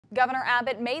Governor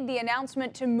Abbott made the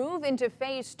announcement to move into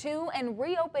phase 2 and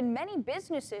reopen many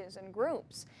businesses and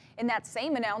groups. In that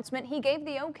same announcement, he gave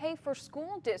the okay for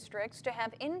school districts to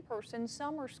have in-person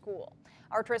summer school.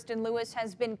 Our Tristan Lewis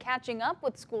has been catching up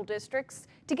with school districts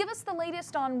to give us the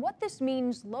latest on what this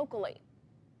means locally.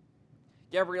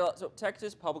 Gabriella, so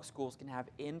Texas public schools can have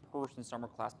in-person summer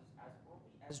classes as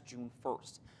early as June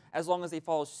 1st, as long as they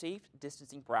follow safe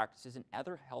distancing practices and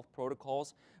other health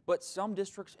protocols. But some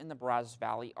districts in the Brazos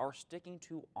Valley are sticking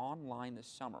to online this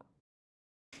summer.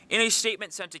 In a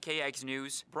statement sent to KX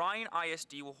News, Bryan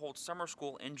ISD will hold summer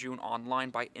school in June online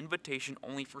by invitation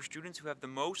only for students who have the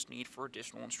most need for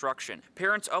additional instruction.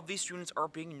 Parents of these students are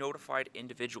being notified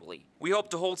individually. We hope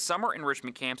to hold summer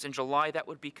enrichment camps in July that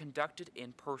would be conducted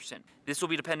in person. This will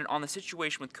be dependent on the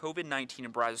situation with COVID-19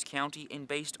 in Brazos County and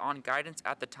based on guidance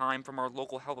at the time from our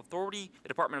local health authority, the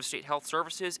Department of State Health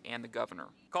Services, and the governor.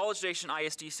 College Station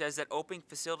ISD says that opening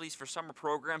facilities for summer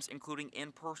programs, including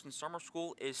in-person summer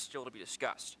school, is still to be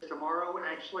discussed. Tomorrow, we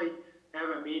actually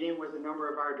have a meeting with a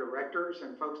number of our directors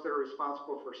and folks that are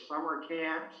responsible for summer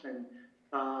camps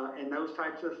and those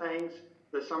types of things,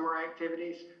 the summer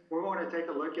activities. We want to take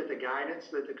a look at the guidance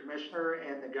that the commissioner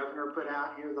and the governor put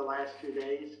out here the last 2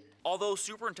 days. Although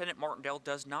Superintendent Martindale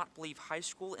does not believe high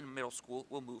school and middle school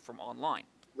will move from online.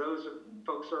 Those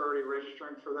folks are already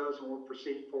registering for those, and we'll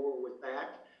proceed forward with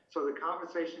that. So the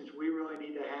conversations we really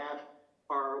need to have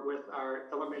are with our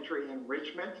elementary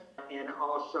enrichment and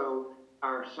also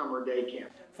our summer day camp.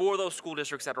 For those school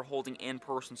districts that are holding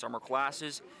in-person summer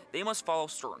classes, they must follow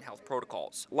certain health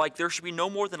protocols, like there should be no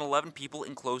more than 11 people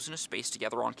enclosed in a space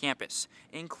together on campus,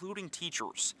 including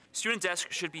teachers. Student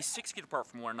desks should be 6 feet apart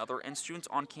from one another, and students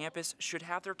on campus should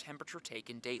have their temperature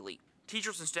taken daily.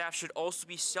 Teachers and staff should also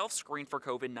be self-screened for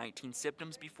COVID-19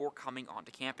 symptoms before coming onto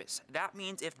campus. That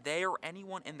means if they or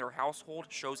anyone in their household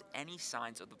shows any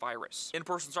signs of the virus.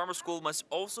 In-person summer school must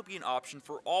also be an option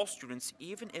for all students,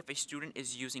 even if a student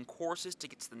is using courses to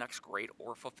get to the next grade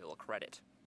or fulfill a credit.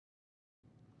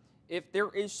 If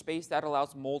there is space that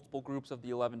allows multiple groups of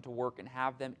the 11 to work and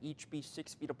have them each be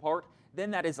 6 feet apart,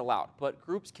 then that is allowed. But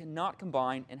groups cannot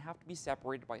combine and have to be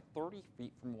separated by 30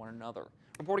 feet from one another.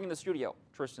 Reporting in the studio,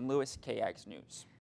 Tristan Lewis, KX News.